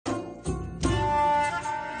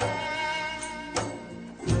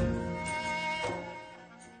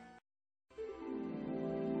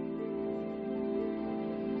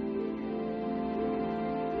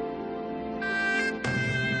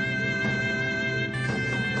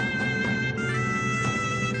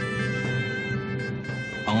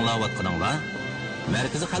аңлаватқаныңла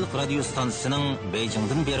Merkezi Halk Radyo Stansiyasının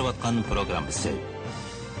Beijing'den beriyotgan programmasi.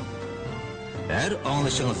 Her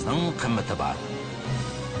anglışınızın kıymeti var.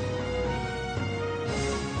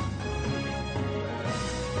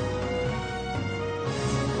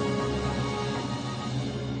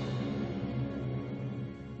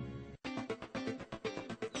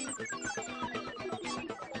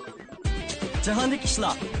 Jahondagi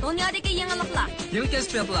ishlar, dunyodagi yangiliklar, yangi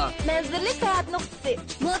kashfiyotlar, manzilli sayohat nuqtasi,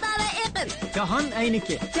 moda va iqlim. Jahon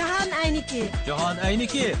ayniki. Jahon ayniki. Jahon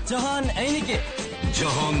ayniki. Jahon ayniki.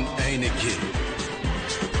 Jahon ayniki.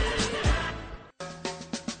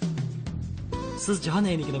 Siz jahon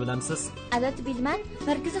aynikini bilamsiz? Albatta bilman.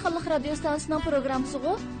 Markaziy Halk Radio stansiyasining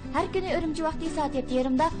programmasiga har kuni Urumchi vaqti soat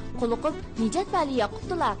 7:30da Quluqov Nijat Vali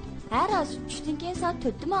Yaqubdilar. Her az 3'ten keyin saat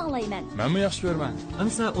 4'te mi ağlayman? Ben mi yaxshi ko'raman?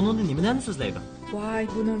 Ansa onun nimalarni so'zlaydi? Voy,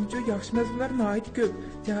 buningcha yaxshi mavzular nihoyat ko'p.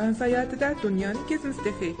 Jahon sayohatida dunyoni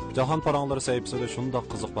kezmisdagi. Jahon paranglari sayfisida shundoq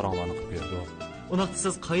qiziq paranglarni qilib berdi. Unaqa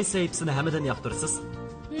siz qaysi sayfisini hammadan yoqtirasiz?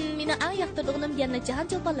 Meni eng yoqtirdig'im yana Jahon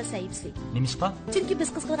cho'lponlar sayfisi. Nimishqa? Chunki biz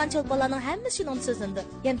qiz qilgan cho'lponlarning hammasi shuning so'zindi.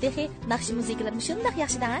 Yana texi naqshi musiqalar shundoq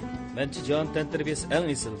yaxshi-da. Menchi jahon tantarbiyasi eng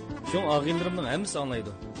esil. Shun og'inlarimning hammasi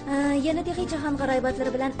anglaydi. Yana texi jahon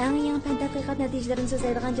g'aroyibatlari bilan eng yangi fan tadqiqot natijalarini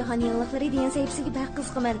so'zlaydigan jahon yangilikları degan sayfisiga baq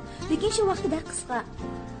qiziqaman. Lekin shu vaqtda baq qisqa.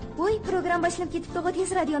 Voy, program boshlanib ketibdi, tez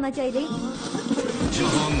radioni ochaylik.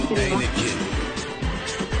 Jahon ayniki.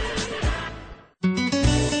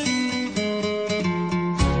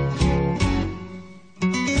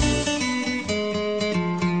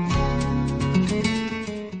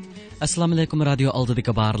 Assalamu alaykum radio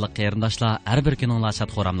oldidagi barliq qarindoshlar, har bir kuninglar shad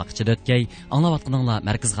xo'ramliq ichida o'tgay, anglayotganinglar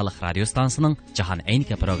Markaz Xalq radio stansiyasining Jahon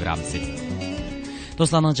ayniki programmasi.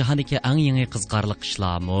 Do'stlarning jahondagi eng yangi qiziqarli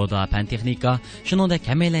ishlar, moda, fan texnika, shuningdek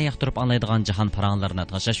hammalar yoqtirib anglaydigan jahon paranglarini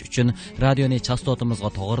tashlash uchun radioni chastotimizga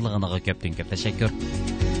to'g'riligiga ko'pdan ko'p tashakkur.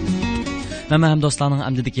 Mana ham do'stlarning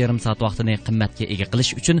amdidagi yarim soat vaqtini qimmatga ega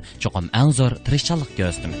qilish uchun cho'qim eng zo'r tirishchanlik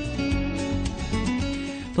ko'rsataman.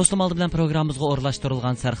 Dostum oldi bilan programmamizga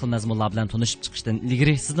o'rlashtirilgan sarxil mazmunlar bilan tanishib chiqishdan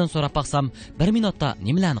ilgari sizdan so'rab baqsam, 1 minutda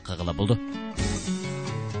nimalarni qilib bo'ldi?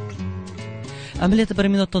 Amaliyotda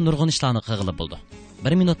 1 minutda nurg'un ishlarni qilib bo'ldi.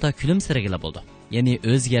 1 minutda kulimsiragila bo'ldi. Ya'ni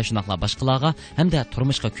o'ziga shunaqla boshqalarga hamda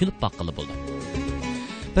turmushga kulib boqqili bo'ldi.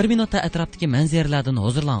 1 minutda atrofdagi manzaralardan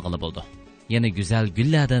huzurlanqili bo'ldi. Ya'ni go'zal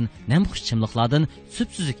gullardan, namxush chimliqlardan,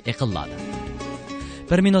 supsuzuk eqillardan.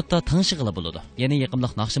 1 minutda tanışıqılı buludu. Yeni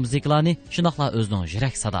yıqımlıq naqşı müziklarını, şunaqla özünün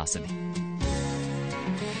yürek sadasını.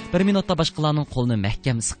 1 minutda başqalarının qolunu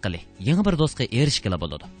məhkəm sıqqılı, yeni bir dostqa erişkili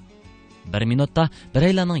buludu. 1 minutda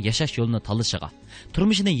bireylərinin yaşaş yolunu talışığa,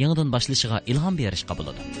 turmuşunu yenidən başlışığa ilham berişqə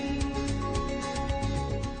buludu.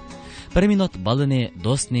 1 minut balını,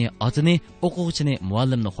 dostunu, atını, oquvchini,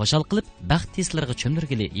 muallimni xoşal qilib, baxt hislarına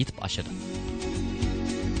çömdürgili yetib aşıdı.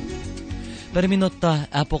 1 minutda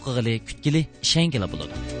apoqigili, kütkili, ishangili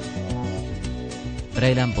bo'ladi.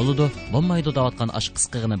 Biraylan bo'ladi, bo'lmaydi deyotgan ash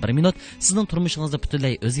qisqig'ini 1 minut sizning turmushingizni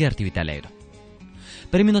butunlay o'zgartirib yetalaydi.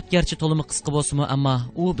 1 minut garchi to'limi qisqa bo'lsa-mu, ammo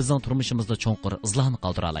u bizning turmushimizda cho'nqur izlarni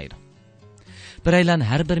qoldira oladi. Biraylan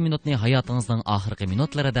har 1 minutni hayotingizning oxirgi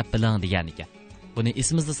minutlari deb biling degan ekan. Buni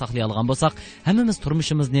esimizda saqlay olgan bo'lsak, hammamiz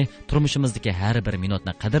turmushimizdagi har 1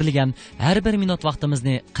 minutni qadrlagan, har 1 minut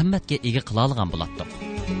vaqtimizni qimmatga ega qila olgan bo'lardik.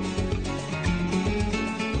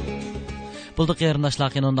 Bulduq qarindoshlar,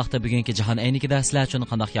 qandoqda bugungi jahon aynikida sizlar uchun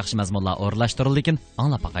qanday yaxshi mazmunlar o'rlashtirilgan,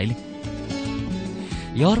 anglab baqaylik.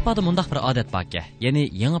 Yevropada mundaq bir odat borki, ya'ni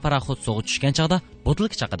yangi paraxod so'g'i tushgan chaqda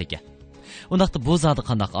botilka chaqadi ekan. Undaqda bu zodi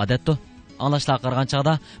qanday odatdir? Anglashlar qargan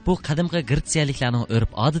chaqda bu qadimgi Gretsiyaliklarning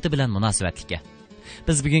urf-odati bilan munosabatli.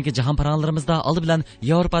 Biz bugungi jahon paranglarimizda oldi bilan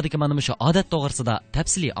Yevropadagi mana shu odat to'g'risida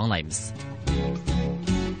tafsili anglaymiz.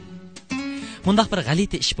 Mundaq bir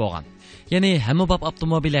g'alati ish bo'lgan. Ya'ni hamma bab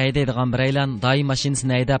avtomobil haydaydigan biraylar doim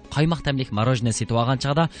mashinasini haydab qaymoq tamlik marojni setib olgan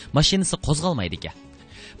chaqda mashinasi qo'zg'almaydi ekan.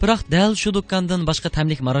 Biroq dal shu do'kondan boshqa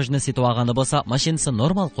tamlik marojni setib olganda bo'lsa, mashinasi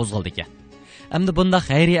normal qo'zg'aldi ekan. Endi bunda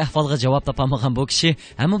xayriy ahvolga javob topolmagan bu kishi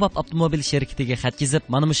hamma bab avtomobil shirkatiga xat yozib,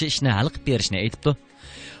 mana shu ishni hal qilib berishni aytibdi.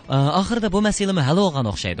 Oxirida bu masalani hal bo'lgan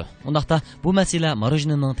o'xshaydi. Undaqda bu masala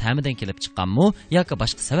marojnining ta'midan kelib chiqqanmi yoki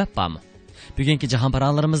boshqa sabab bormi? Bugungi jahon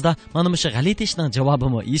paranglarimizda mana shu g'alati ishning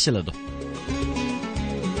javobini yeshiladi.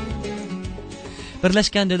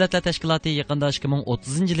 Birlashgan Davlatlar Tashkiloti yaqinda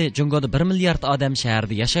 2030-yili Jungoda 1 milliard odam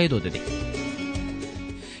shaharda yashaydi dedi.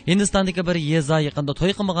 Hindistondagi bir yeza yaqinda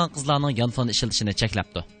to'y qilmagan qizlarning yonfon ishlatishini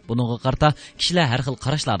cheklabdi. Buningga qarata kishilar har xil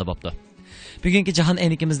qarashlarda bo'pti. Bugungi jahon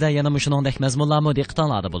aynikimizda yana shuningdek mazmunlarni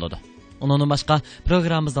diqqatinglarda bo'ladi. Onundan başqa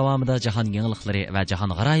programmamiz davomida jahon yangilikları va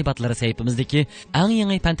jahon g'aroyibatlari sayfimizdagi eng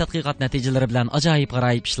yangi fan tadqiqot natijalari bilan ajoyib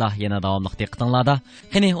g'aroyib ishlar yana davomli diqqatinglarda.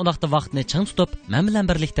 Qani undaqda vaqtni ching tutib, men bilan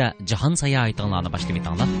birlikda jahon sayohatinglarni boshlab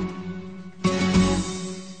o'tinglar.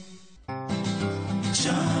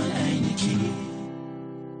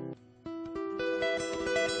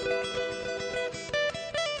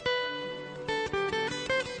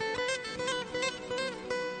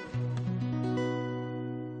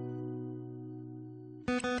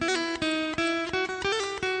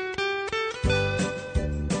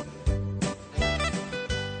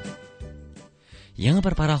 Yangi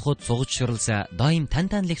bir paraxod so'g'ib tushirilsa, doim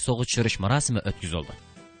tantanlik so'g'ib tushirish marosimi o'tkazildi.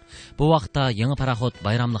 Bu vaqtda yangi paraxod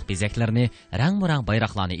bayramlik bezaklarni, rang-murang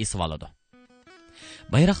bayroqlarni esib oladi.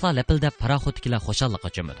 Bayroqlar lapildab paraxodkilar xushallikqa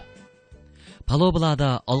cho'midi. Paloblarda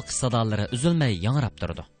olqish sadolari uzilmay yangrab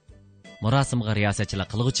turdi. Marosimga riyosatchilik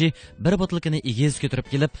qilg'uchi bir botilkani egiz ko'tarib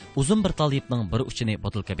kelib, uzun bir tal ipning bir uchini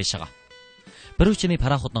botilka beshiga, bir uchini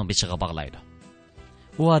paraxodning beshiga bog'laydi.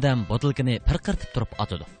 U odam botilkani pirqirtib turib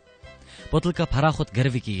otadi. Botilka paraxod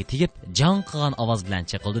girvikiga tegib, jon qilgan ovoz bilan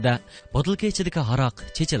chiqildi-da, botilka ichidagi haroq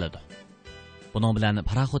chechiladi. Buning bilan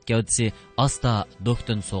paraxod gavdasi asta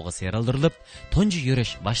dokdan so'g'i serildirilib, tunji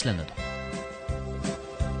yurish boshlanadi.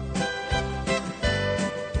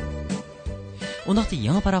 Undaqda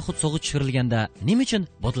yangi paraxod so'g'i tushirilganda nima uchun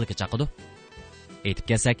botilka chaqadi? Aytib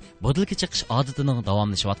kelsak, botilka chiqish odatining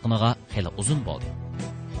davomlashayotganiga xeyli uzun bo'ldi.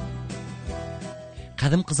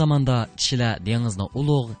 Qadimgi zamonda kishilar dengizni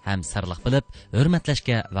ulug' ham sirliq bilib,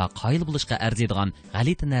 hurmatlashga va qoyil bo'lishga arziydigan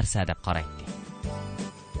g'alati narsa deb qaraydi.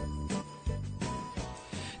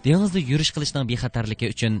 Dengizda yurish qilishning bexatarligi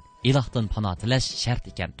uchun ilohdan panoh tilash shart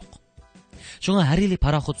ekan. Shunga har yili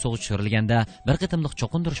paraxod so'g'i tushirilganda bir qitimliq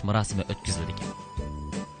cho'qindirish marosimi o'tkazildi ekan.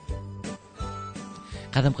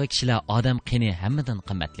 Qadimgi kishilar odam qini hammadan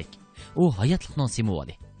qimmatlik. U hayotlikning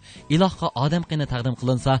simvoli. Ilohga odam qini taqdim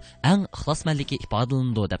qilinsa, eng ixlosmanligi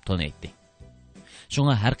ifodalanadi deb to'naydi.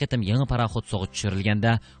 Shunga har qitim yangi paraxod so'g'i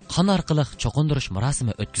tushirilganda qon orqali cho'qindirish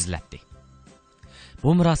marosimi o'tkaziladi.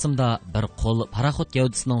 Bu marosimda bir qo'l paraxod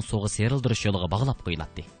gavdasining so'g'i serildirish yo'liga bog'lab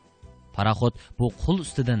qo'yiladi. Paraxod bu qo'l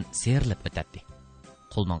ustidan serilib o'tadi.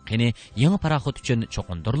 Qo'lning qini yangi paraxod uchun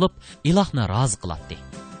cho'qindirilib, ilohni rozi qiladi.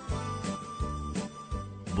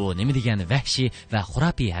 Bu nima degani vahshiy va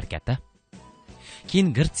xurafiy harakat?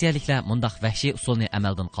 Keyin Gretsiyaliklar mundaq vahshiy usulni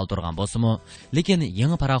amaldan qoldirgan bo'lsa-mu, lekin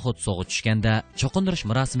yangi paraxod so'g'i tushganda cho'qindirish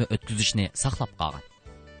marosimi o'tkazishni saqlab qolgan.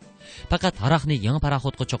 Faqat aroqni yangi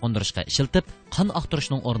paraxodga cho'qindirishga ishiltib, qon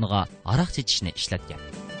oqtirishning o'rniga aroq chechishni ishlatgan.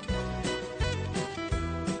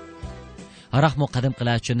 Aroqmo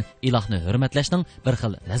qadimqilar uchun ilohni hurmatlashning bir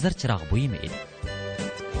xil nazar chirog'i buyumi edi.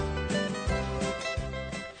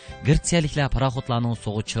 Gretsiyaliklar paraxodlarning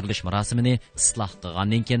so'g'i tushirilish marosimini isloh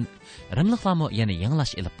qilgandan keyin Rimliklarmo yana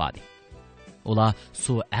yangilash ilib bordi. Ular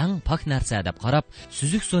suv eng pok narsa deb qarab,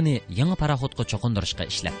 suzuk suvni yangi paraxodga cho'qindirishga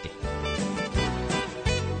ishlatdi.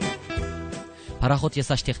 Paraxod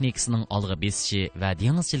yasash texnikasining olg'a besishi va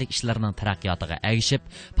dengizchilik ishlarining taraqqiyotiga ergishib,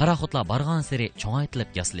 paraxodlar borgan sari cho'ngaytilib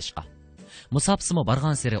yasalishga, musofasimi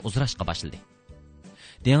borgan sari uzrashga boshladi.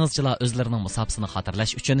 Dengizchilar o'zlarining musofasini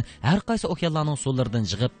xotirlash uchun har qaysi okeanlarning suvlaridan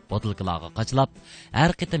jig'ib, botilkalarga qachlab,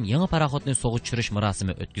 har qitim yangi paraxodni so'g'i tushirish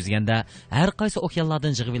marosimi o'tkazganda, har qaysi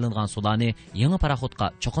okeanlardan jig'ib olingan suvlarni yangi paraxodga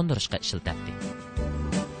cho'qindirishga ishlatdi.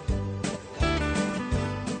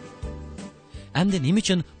 Hamda nima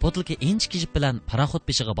uchun botilka inchik jip bilan paraxod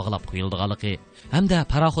beshiga bog'lab qo'yilganligi, hamda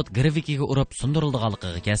paraxod girvikiga urib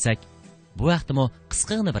sundirilganligiga kelsak, bu vaqtimo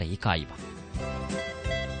qisqagina bir hikoya bor.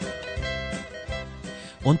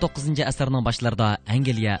 19-asrning boshlarida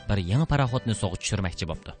Angliya bir yangi paraxodni so'g'i tushirmoqchi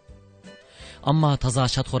bo'ldi. Ammo toza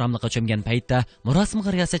shadxo'ramlikqa cho'mgan paytda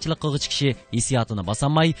marosimga riyosatchilik qilg'ich kishi hissiyotini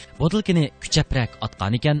bosolmay, botilkani kuchaprak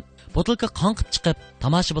otgan ekan, botilka qonqib chiqib,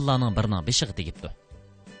 tomoshabinlarning birining beshiga tegibdi.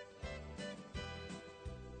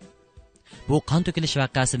 Bu qon to'kilish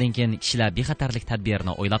voqeasidan keyin kishilar bexatarlik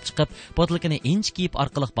tadbirini o'ylab chiqib, botilkani inch kiyib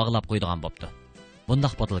orqali bog'lab qo'ydigan bo'pti.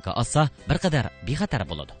 Bundaq botilka olsa, bir qadar bexatar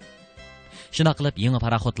bo'ladi. Shuna qilib, yangi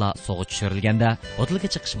paraxodlar so'g'i tushirilganda, botilka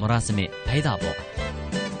chiqish marosimi paydo bo'lgan.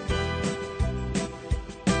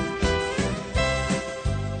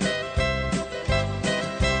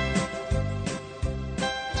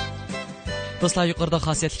 Dostlar, yuqorida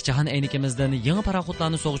xosiyatli jahon aynikimizdan yangi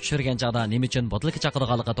paraxodlarni so'g'ib tushirgan chaqda nima uchun bodilka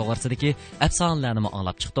chaqirganligi to'g'risidagi afsonalarni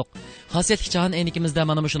anglab chiqdik. Xosiyatli jahon aynikimizda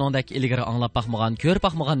mana shuningdek ilgari anglab baxmagan, ko'rib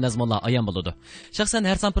baxmagan mazmunlar ayon bo'ladi. Shaxsan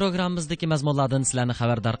har son programmamizdagi mazmunlardan sizlarni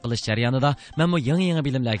xabardor qilish jarayonida men bu yangi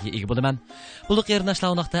bilimlarga ega bo'laman. Buliq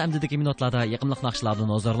yernashlar vaqtda amdidagi minutlarda yaqimliq naqshlardan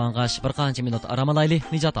hozirlangash bir qancha minut aramalayli.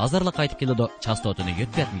 Nijot hozirlik qaytib keladi. Chastotini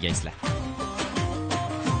yetmayapmigaysizlar.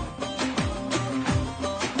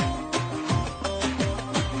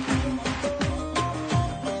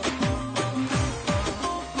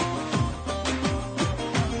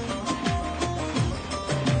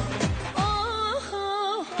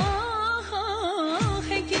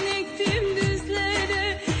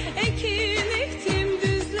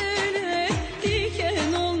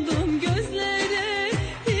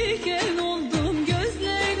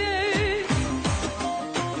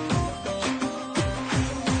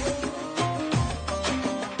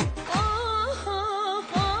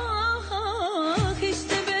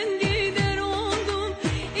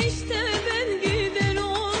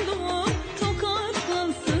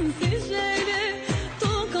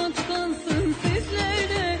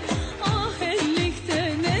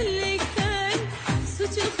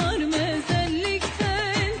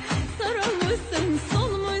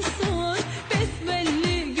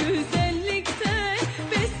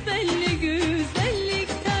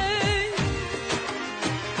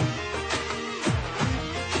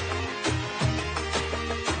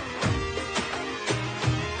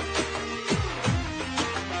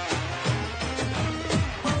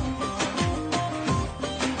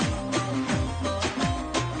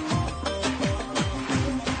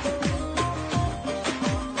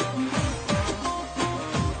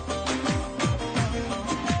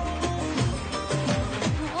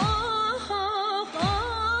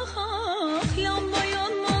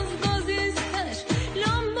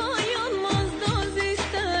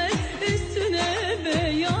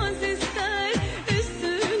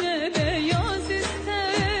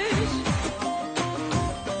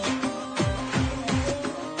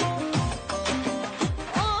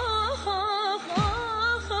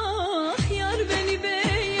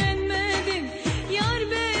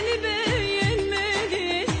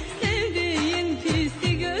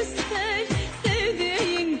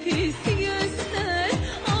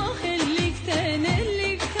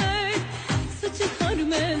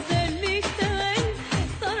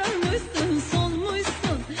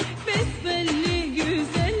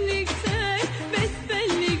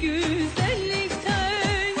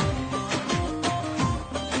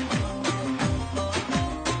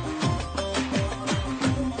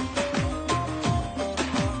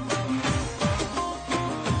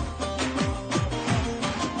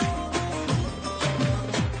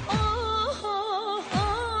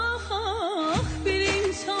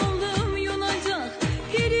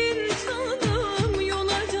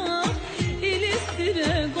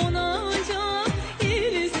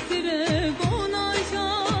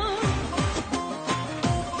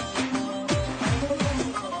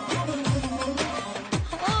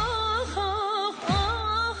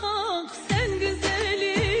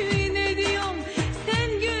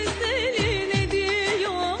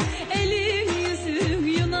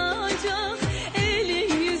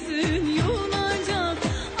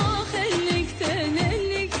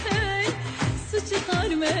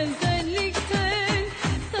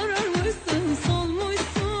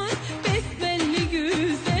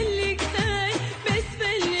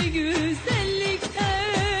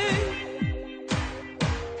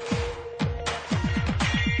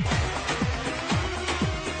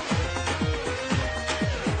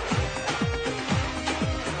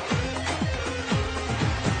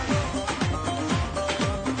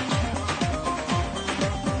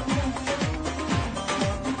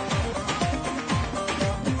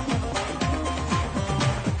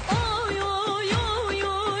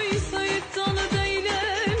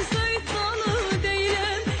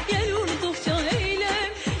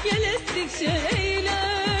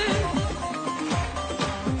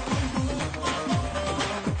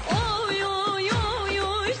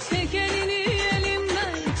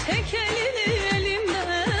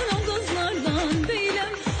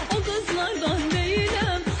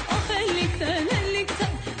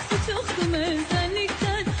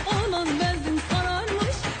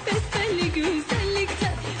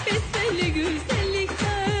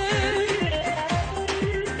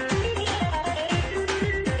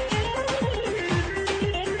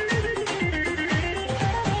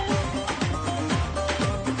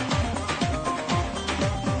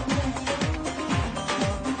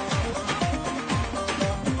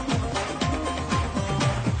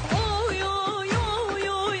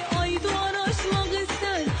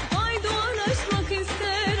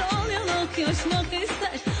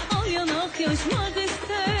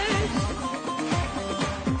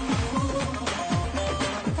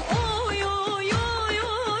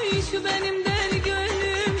 şu benim deli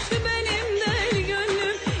gönlüm, şu benim deli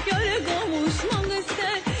gönlüm. Yara kavuşmak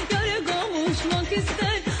ister, yara kavuşmak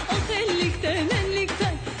ister. Ah ellikten,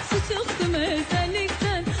 ellikten, su çıktı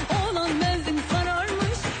mezellikten. Olan benzin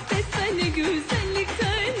sararmış, besbelli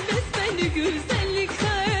güzellikten, besbelli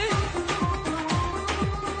güzellikten.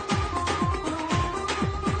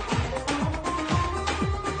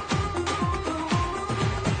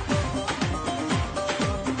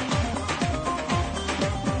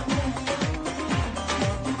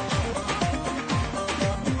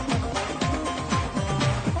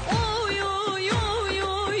 Oy oy oy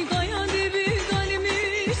oy, kaya dibi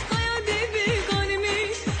galimiş, kaya dibi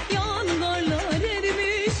galimiş. Yangarlar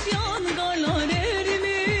erimiş, yangarlar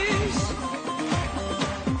erimiş.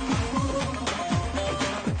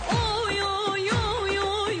 Oy oy oy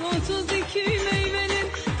oy, 32 meyvenin,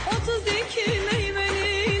 32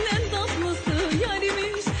 meyvenin en tatlısı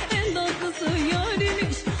yarimiş, en tatlısı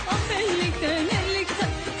yarimiş. Ah ellikten,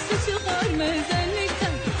 ellikten, su çıkar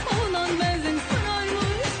mezellikten. Olan benzin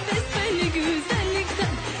sararmış, besbelli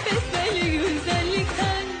güzellikten, besbelli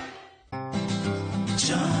güzellikten.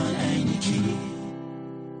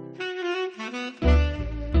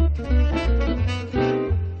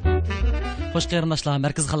 Xo'sh qarindoshlar,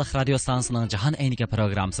 Markaz Xalq radio stansiyasining Jahon aynigi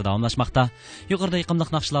programmasi davomlashmoqda. Yuqorida yiqimliq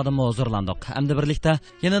naqshlardan huzurlandik. Hamda birlikda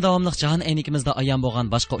yana davomli Jahon aynigimizda ayon bo'lgan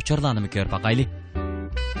boshqa uchurlarni ko'rib boqaylik.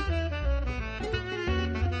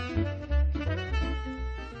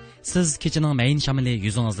 Siz kechining mayin shamili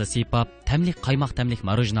yuzingizni siypab, tamlik qaymoq tamlik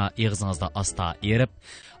marojna og'zingizda asta erib,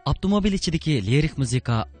 avtomobil ichidagi lirik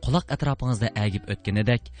muzika quloq atrofingizda agib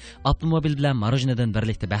o'tganidek, avtomobil bilan marojnadan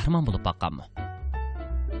birlikda bahramon bo'lib boqqanmi?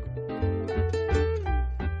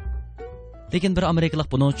 Lekin bir amerikalik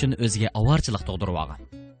buning uchun o'ziga avorchilik tug'dirib olgan.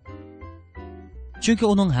 Chunki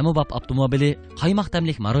uning hammabop avtomobili qaymoq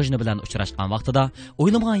tamlik marojna bilan uchrashgan vaqtida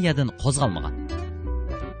o'ylamagan yerdan qo'zg'almagan.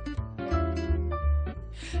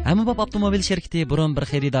 Hammabop avtomobil shirkati burun bir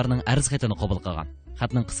xaridorning arz xatini qabul qilgan.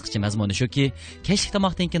 Xatning qisqacha mazmuni shuki, kechki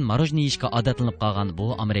tomoqdan keyin marojna yeyishga odatlanib qolgan bu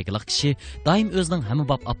amerikalik kishi doim o'zining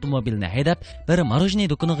hammabop avtomobilini haydab, bir marojna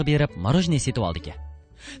do'koniga berib, marojna sotib oldi ekan.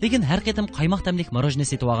 Lekin har qatim qaymoq tamlik marojna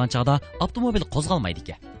sotib olgan chaqda avtomobil qo'zg'almaydi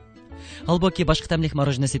ekan. Halbuki boshqa tamlik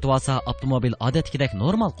marojna sotib olsa, avtomobil odatdagidek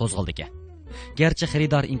normal qo'zg'aldi ekan. Gerçi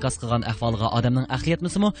xaridor inkas qilgan ahvolga odamning aqli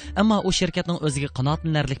yetmasimi, ammo u shirkatning o'ziga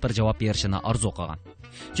qanoatlanarli bir javob berishini orzu qilgan.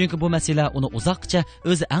 Chunki bu masala uni uzoqcha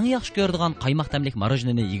o'zi eng yaxshi ko'radigan qaymoq tamlik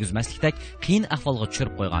marojnani yegizmaslikdek qiyin ahvolga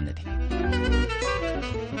tushirib qo'ygan edi.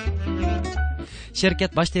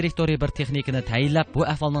 Şirket baş direktori bir texnikini tayinlab, bu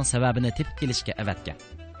ahvolning sababini tepib kelishga avatgan.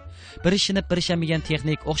 Bir ishinib bir ishamagan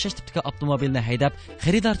texnik o'xshash tipdagi avtomobilni haydab,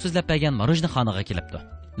 xaridor so'zlab bergan marojnaxonaga kelibdi.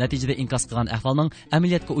 Natijada inkas qilgan ahvolning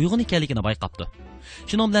amaliyotga uyg'un ekanligini bayqabdi.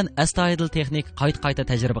 Shuning bilan astoydil texnik qayta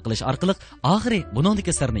tajriba qilish orqali oxiri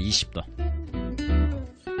buningdagi sirni yeshibdi.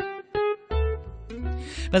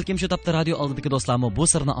 Balkim shu topda radio oldidagi do'stlarmi bu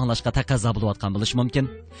sirni anglashga taqozo bo'layotgan bo'lishi mumkin.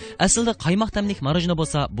 Aslida qaymoq tamlik marojna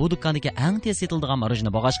bo'lsa, bu do'kondagi eng tez sotiladigan marojna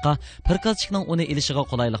bo'lg'achqa, prokatchikning uni ilishiga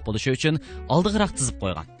qulaylik bo'lishi uchun oldiroq tizib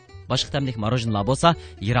qo'ygan. Boshqa tamlik marojnalar bo'lsa,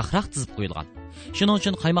 yiroqroq tizib qo'yilgan. Shuning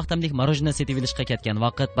uchun qaymoq tamlik marojna sotib olishga ketgan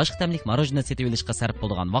vaqt boshqa tamlik marojna sotib olishga sarf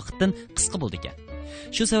bo'lgan vaqtdan qisqa bo'ldi ekan.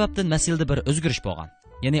 Shu sababdan masalada bir o'zgarish bo'lgan.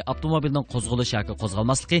 Ya'ni avtomobilning qo'zg'alishi yoki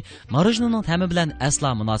qo'zg'almasligi marojnaning ta'mi bilan asla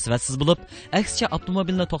munosabatsiz bo'lib, aksicha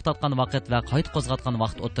avtomobilni to'xtatgan vaqt va qayta qo'zg'atgan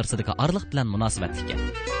vaqt o'rtasidagi orliq bilan munosabatli ekan.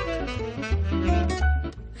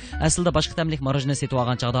 Aslida boshqa tamlik marojna sotib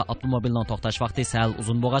olgan chaqda avtomobilning to'xtash vaqti sal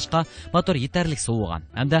uzun bo'lg'achqa, motor yetarli sovugan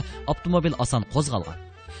hamda avtomobil oson qo'zg'algan.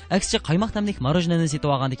 Aksicha qaymoq tamlik marojnani sotib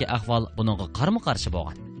olgandagi ahvol buningga qarama-qarshi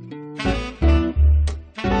bo'lgan.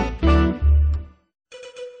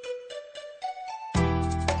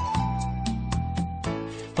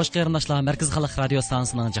 Xo'sh qarindoshlar, Markaz Xalq radio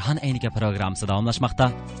stansiyasining Jahon aynigi programmasi davomlashmoqda.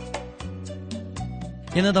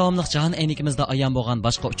 Yana davomli Jahon aynigimizda ayon bo'lgan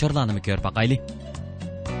boshqa uchurlarni ko'rib boqaylik.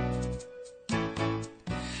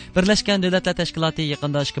 Birlashgan Davlatlar Tashkiloti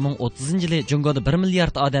yaqinda 2030-yili Jungoda 1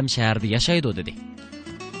 milliard odam shaharda yashaydi dedi.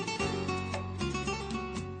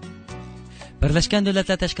 Birlashgan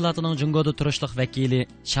Davlatlar Tashkilotining Jungoda turishliq vakili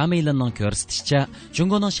Shamilning ko'rsatishicha,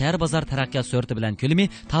 Jungoning shahar bozor taraqqiyot sur'ati bilan ko'lami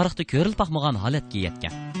tarixda ko'rilib boqmagan holatga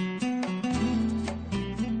yetgan.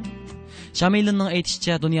 Shamilning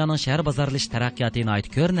aytishicha, dunyoning shahar bozorlash taraqqiyoti nihoyat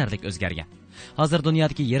ko'rinarli o'zgargan. Hozir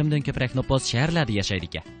dunyodagi 20 dan ko'proq nupus shaharlarda yashaydi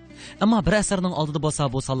ekan. Ammo bir asrning oldida bo'lsa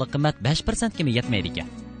bu sonli qimmat 5% ga yetmaydi ekan.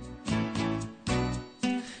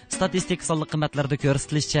 Statistik sonli qimmatlarda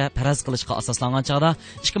ko'rsatilishicha, faraz qilishga asoslangan chaqda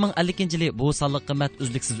 2050-yili bu sonli qimmat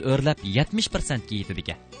uzluksiz o'rlab 70% ga yetadi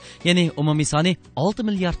ekan. Ya'ni umumiy soni 6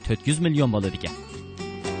 milliard 400 million bo'ladi ekan.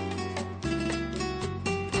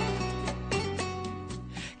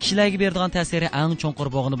 kishilarga beradigan ta'siri eng cho'nqur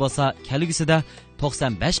bo'lgani bo'lsa, kelgusida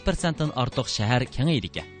 95% dan ortiq shahar kengaydi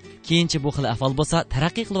ekan. Keyinchi bu xil ahvol bo'lsa,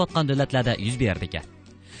 taraqqiy qilayotgan davlatlarda yuz berdi ekan.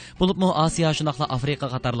 Bo'libmi Osiyo shunaqla Afrika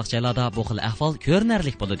qatorliq joylarda bu xil ahvol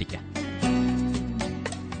ko'rinarli bo'ladi ekan.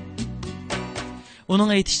 Uning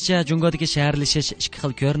aytishicha, Jungodagi shaharlashish ikki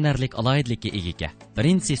xil ko'rinarlik aloyidlikka ega ekan.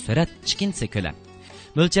 Birinchisi surat, ikkinchisi ko'lam.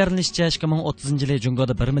 Mo'ljallanishcha 2030-yili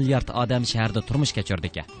Jungoda 1 milliard odam shaharda turmush kechirdi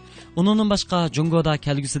ekan. Uningdan boshqa Jungoda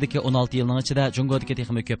kelgusidagi 16 yilning ichida Jungodagi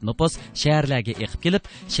texmi ko'p nupus shaharlarga eqib kelib,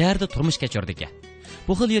 shaharda turmush kechirdi ekan.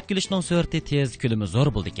 Bu xil yetkilishning surati tez, ko'lami zo'r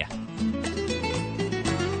bo'ldi ekan.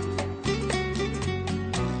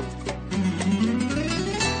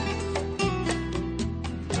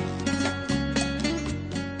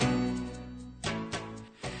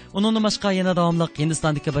 Uningdan boshqa yana davomliq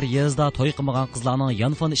Hindistondagi bir yezda to'y qilmagan qizlarning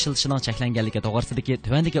yonfon ishlatishining cheklanganligi to'g'risidagi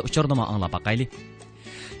tuvandagi uchurnoma anglab boqaylik.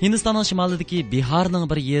 Hindistonning shimolidagi Biharning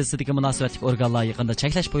bir yezisidagi munosabatli organlar yaqinda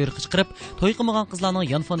cheklash buyrug'i chiqarib, to'y qilmagan qizlarning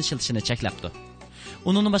yonfon ishlatishini cheklabdi.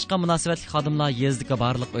 Uningdan boshqa munosabatli xodimlar yezdagi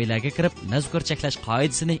barliq uylarga kirib, mazkur cheklash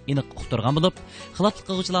qoidasini aniq uqtirgan bo'lib, xiloflik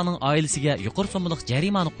qiluvchilarning oilasiga yuqori so'mlik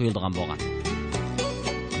jarimani qo'yilgan bo'lgan.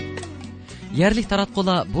 Yerlik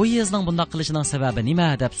taratqular bu yezning bunday qilishining sababi nima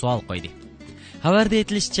deb savol qo'ydi. Xabarda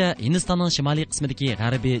aytilishicha, Hindistonning shimoliy qismidagi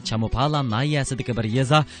g'arbiy Chamupalan nahiyasidagi bir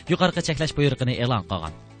yeza yuqorqi cheklash buyrug'ini e'lon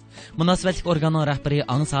qilgan. Munosabatli organning rahbari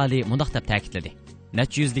Angsali mundaq deb ta'kidladi.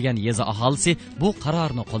 Necha yuz degan yeza aholisi bu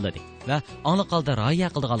qarorni qo'lladi va aniq holda rioya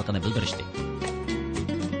qilganligini bildirishdi.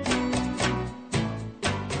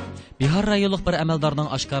 Bihar rayonlik bir amaldorning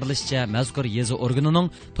oshkorlashicha, mazkur yeza organining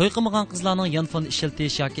to'y qilmagan qizlarning yonfon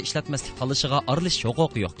ishlatish yoki ishlatmaslik qilishiga aralashish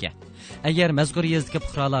huquqi yo'q ekan. Agar mazkur yezdagi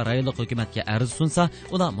fuqarolar rayonlik hukumatga arz sunsa,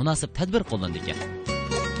 ular munosib tadbir qo'llandi ekan.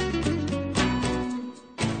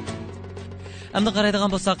 Endi qaraydigan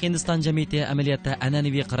bo'lsak, Hindiston jamiyati amaliyotda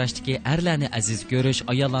an'anaviy qarashdagi erlarni aziz ko'rish,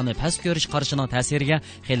 ayollarni past ko'rish qarishining ta'siriga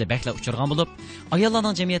xeyli bakla uchirgan bo'lib,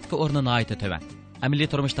 ayollarning jamiyatga o'rni nihoyat to'van. Amaliy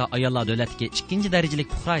turmushda ayollar davlatdagi ikkinchi darajalik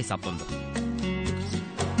fuqaro hisoblanadi.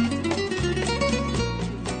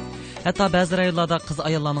 Hatto ba'zi rayonlarda qiz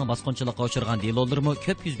ayollarning bosqinchilikqa uchirgan delolarmi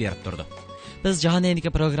ko'p yuz berib turdi. Biz Jahon Eyniki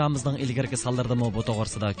programmamizning ilgirki sonlarida bu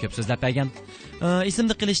to'g'risida ko'p so'zlab bergan.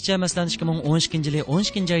 Esimda qilishicha, masalan 2012-yili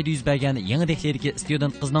 12-oyda yuz bergan yangi Dehlidagi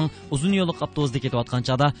student qizning uzun yo'llik avtobusda ketayotgan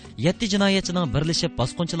chog'da 7 jinoyatchining birlashib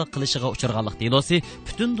bosqinchilik qilishiga uchirganlik delosi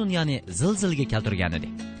butun dunyoni zilzilga keltirgan edi.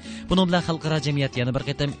 Bunun bilan xalqaro jamiyat yana bir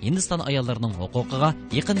qatam Hindiston ayollarining huquqiga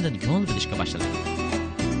yaqindan ko'ngil bilishga boshladi.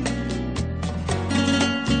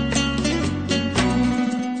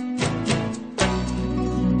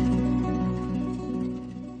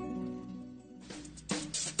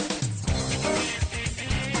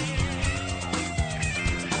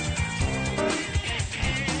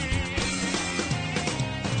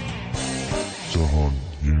 Jahon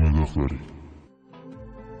yangilikleri.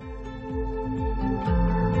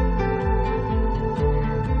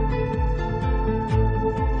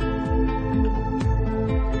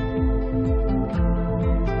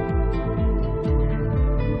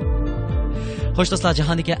 Xo'sh do'stlar,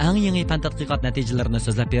 jahondagi eng yangi fan tadqiqot natijalarini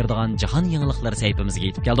so'zlab beradigan Jahon yangiliklari saytimizga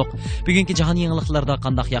yetib keldik. Bugungi Jahon yangiliklarida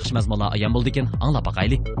qanday yaxshi mazmunlar ayon bo'ldi ekan, anglab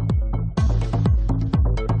boqaylik.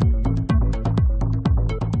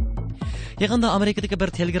 Yaqinda Amerikadagi bir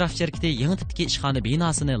telegraf shirkati yangi tipdagi ishxona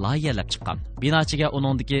binosini loyihalab chiqqan. Binochiga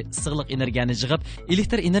uningdagi issiqlik energiyani yig'ib,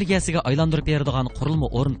 elektr energiyasiga aylantirib beradigan qurilma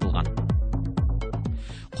o'rnatilgan.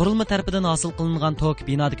 Qurilma tarafidan hosil qilingan tok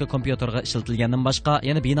binodagi kompyuterga ishlatilgandan boshqa,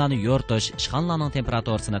 yana binoni yo'rtish, ishxonalarning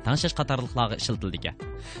temperaturasini tangshish qatorliqlarga ishlatildi.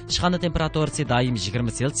 Ishxona temperaturasi doim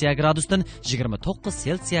 20 Selsiya gradusdan 29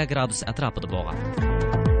 Selsiya gradus atrofida bo'lgan.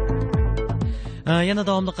 Yana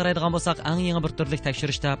davomli qaraydigan bo'lsak, eng yangi bir turlik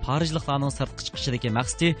tekshirishda parijliklarning sirtqi chiqishidagi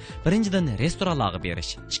maqsadi birinchidan restoranlarga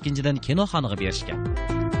berish, ikkinchidan kinoxonaga berishgan.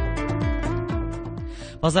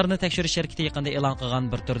 Bozorni tekshirish shirkati yaqinda e'lon qilgan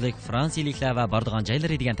bir turlik fransiyaliklar va bordigan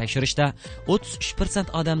joylari degan tekshirishda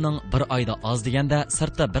 33% odamning bir oyda oz deganda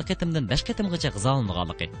sirtda bir qatimdan 5 qatimgacha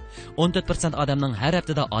g'izolanganligi, 14% odamning har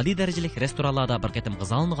haftada oliy darajalik restoranlarda bir qatim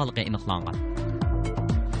g'izolanganligi aniqlangan.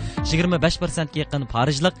 25% ga yaqin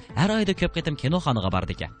parijlik har oyda ko'p qatim kinoxonaga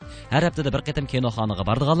bordi ekan. Har haftada bir qatim kinoxonaga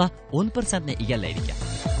bordiganlar 10% ni egallaydi ekan.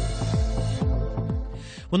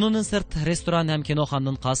 Bundan sirt restoran ham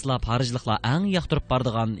kinoxonadan qasla parijliklar eng yoqtirib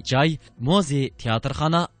bordigan joy muzey,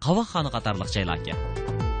 teatrxona, qavoqxona qatorliq joylar ekan.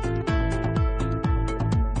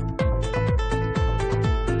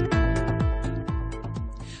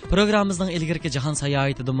 Programmamızning ilgirki jahon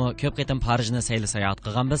sayohatidimi ko'p qatim Parijni sayli sayohat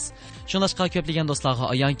qilganmiz. Shunlashqa ko'plagan do'stlarga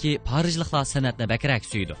ayonki, Parijliklar san'atni bakrak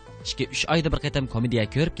suydi. 2-3 oyda bir qatim komediya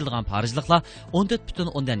ko'rib kelgan Parijliklar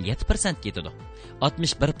 14,7% ketdi.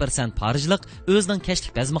 61% Parijlik o'zining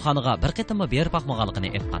kashlik bazmixonaga bir qatimmi berib boqmaganligini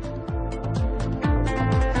aytgan.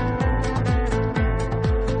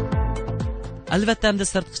 Albatta, hamda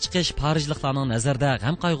sirtqa chiqish Parijliklarning nazarida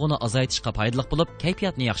g'am qayg'uni azaytishga foydali bo'lib,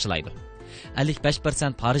 kayfiyatni yaxshilaydi.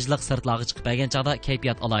 55% Parijlik sirtlarga chiqib bergan chaqda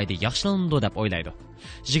kayfiyat alaydi, yaxshilandi deb o'ylaydi.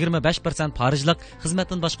 25% Parijlik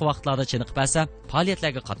xizmatdan boshqa vaqtlarda chiniqib bersa,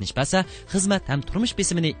 faoliyatlarga qatnashib bersa, xizmat ham turmush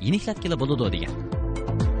besimini yeniklatgili bo'ladi degan.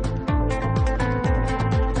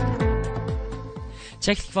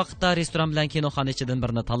 Cheklik vaqtda restoran bilan kinoxona ichidan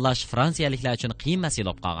birini tanlash fransiyaliklar uchun qiyin masala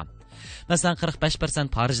bo'lib qolgan. Masalan,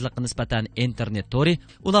 45% Parijlikqa nisbatan internet tori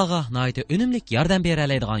ularga nihoyatda unumli yordam bera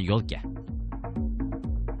oladigan yo'lga.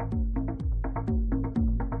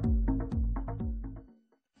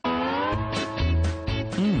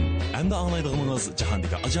 Endi anglaydig'imiz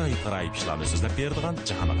jahondagi ajoyib g'aroyib ishlarni so'zlab beradigan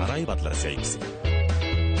jahon g'aroyibatlari sayfisi.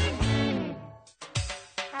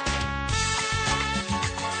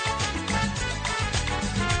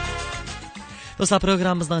 Do'stlar,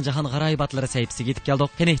 programmamizning jahon g'aroyibatlari sayfisiga yetib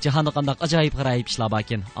keldik. Qani jahonda qanday ajoyib g'aroyib ishlar bor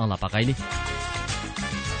ekan, anglab boqaylik.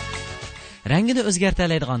 Rangini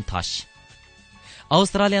o'zgartiradigan tosh.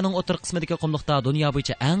 Avstraliyaning o'tir qismidagi qumliqda dunyo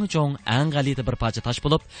bo'yicha eng cho'ng, eng g'alati bir parcha tosh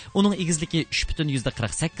bo'lib, uning egizligi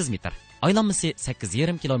 3,48 metr, aylanmasi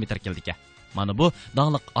 8,5 kilometr keldi. Mana bu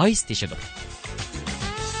donglik Ice teshidir.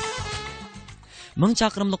 1000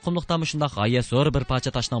 chaqirimlik qumliqda shunday g'oya zo'r bir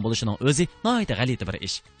parcha toshning bo'lishining o'zi nihoyatda g'alati bir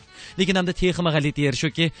ish. Lekin hamda texmi g'alati yer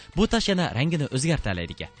shuki, bu tosh yana rangini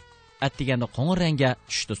o'zgartiradi. Atdiganda qo'ng'ir rangga,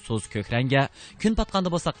 tushdi so'z ko'k rangga, kun patqanda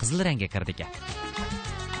bo'lsa qizil rangga kirdi.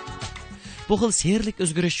 Bu xil sehrlik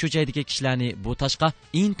o'zgarish shu joydagi kishilarni bu toshga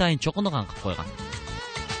intayin cho'qingan qilib qo'ygan.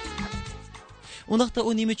 Undaqda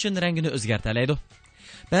u nima uchun rangini o'zgartiradi?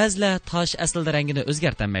 Ba'zilar tosh aslida rangini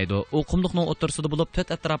o'zgartirmaydi. U qumliqning o'rtasida bo'lib, to'rt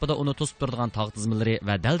atrofida uni to'sib turadigan tog' tizimlari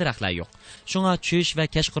va dal-daraxtlar yo'q. Shunga tush va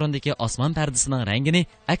kashqurundagi osmon pardasining rangini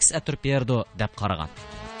aks ettirib berdi deb qaragan.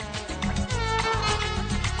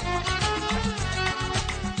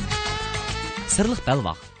 Sirliq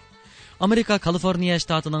belvoq. Amerika Kaliforniya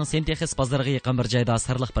shtatining Sentexas bozoriga yaqin bir joyda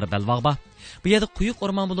sirliq bir belvoq bor. Bu yerda quyuq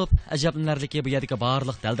o'rmon bo'lib, ajablanarliki bu yerdagi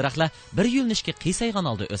barliq dal-daraxtlar bir yo'linishga qiyshaygan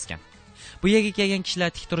holda o'sgan. Bu yerga kelgan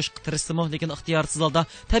kishilar tik turishga tirishsa-mu, lekin ixtiyorsiz holda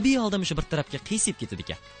tabiiy holda shu bir tarafga qiysib ketadi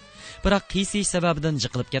ekan. Biroq qiysish sababidan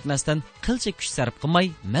yiqilib ketmasdan, qilcha kuch sarf qilmay,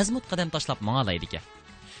 mazmut qadam tashlab mang'alaydi ekan.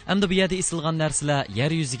 Hamda bu yerda isilgan narsalar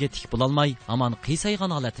yer yuziga tik bo'lolmay, hamon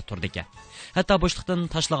qiysaygan holatda turdi ekan. Hatto bo'shliqdan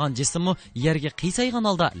tashlagan jismmi yerga qiysaygan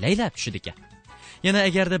holda laylab tushdi ekan. Yana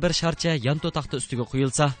agarda bir sharcha yanto taxta ustiga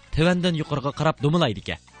qo'yilsa, tovandan yuqoriga qarab dumilaydi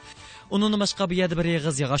ekan. Unun boshqa bu yerda bir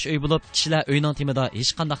yig'iz yog'och uy bo'lib, kishilar uyning timida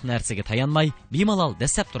hech qanday narsaga tayanmay, bemalol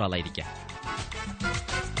dastlab tura oladi ekan.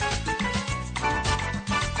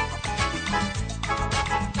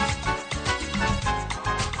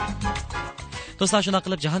 Do'stlar, shuna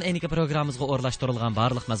qilib jahon ayniki programmamizga o'rlashtirilgan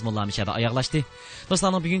barliq mazmunlarni shada oyoqlashdi.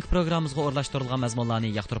 Do'stlarning bugungi programmamizga o'rlashtirilgan mazmunlarni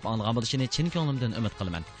yoqtirib anglagan bo'lishini chin ko'nglimdan umid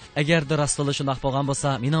qilaman. Agarda rostli shunday bo'lgan bo'lsa,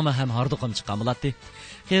 mening ham hardiqim chiqqan bo'ladi.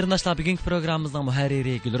 Xayrdoshlar, bugungi programmamizning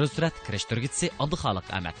muharriri Gulruzrat, kirishtirgitsi Abduxoliq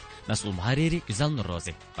Ahmad, mas'ul muharriri Guzal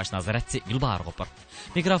Nurrozi, bosh nazoratchi Gulbahor G'ofur.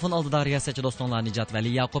 Mikrofon oldida riyosatchi do'stlar Nijat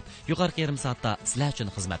Vali Yaqub yuqorqi yarim soatda sizlar uchun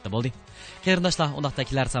xizmatda bo'ldi. Xayrdoshlar,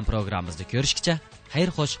 undaqdagilar ham programmamizni ko'rishgacha xayr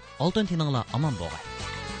xo'sh, oltin tininglar aman bo'lg'ay.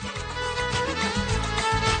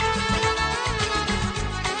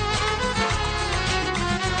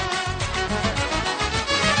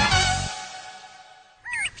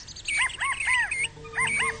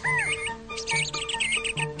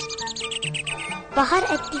 Bahar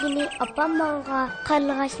etdigini opam menga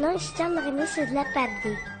qarlag'ashning ishchanligini so'zlab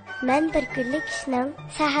berdi. Men bir kunlik ishning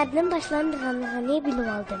sahardan boshlanganligini bilib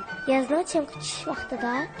oldim. Yozning chimqichish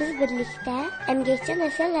vaqtida biz birlikda emgakchi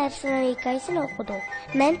nasllarning hikoyasini o'qidik.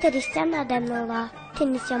 Men tirishchan odamlar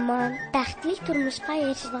tinchman, baxtli turmushga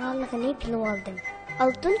erishganligini bilib oldim.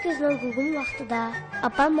 Altın ko'zning gugum vaqtida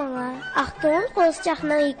opam menga Aqto'l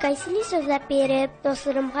qo'shiqning hikoyasini so'zlab berib,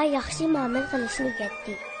 do'stlarimga yaxshi muomala qilishni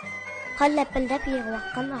o'rgatdi. Qallapildab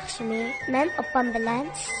yig'ilgan axshimi men opam bilan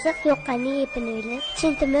issiq yoqqani yepini o'ylab,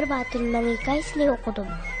 Chintimir Boturning hikoyasini o'qidim.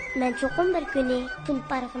 Men cho'qim bir kuni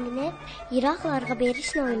tulparga minib, yiroqlarga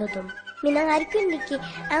berishni o'yladim. Mening har kundagi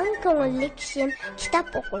eng ko'ngilli ishim kitob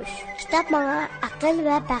o'qish. Kitob menga aql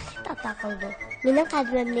va baxt ato qildi. Mening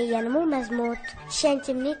qalbimni yanada mazmut,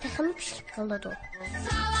 ishonchimni taxmin kuchli qildi.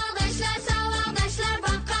 Savoldoshlar,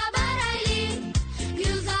 baqa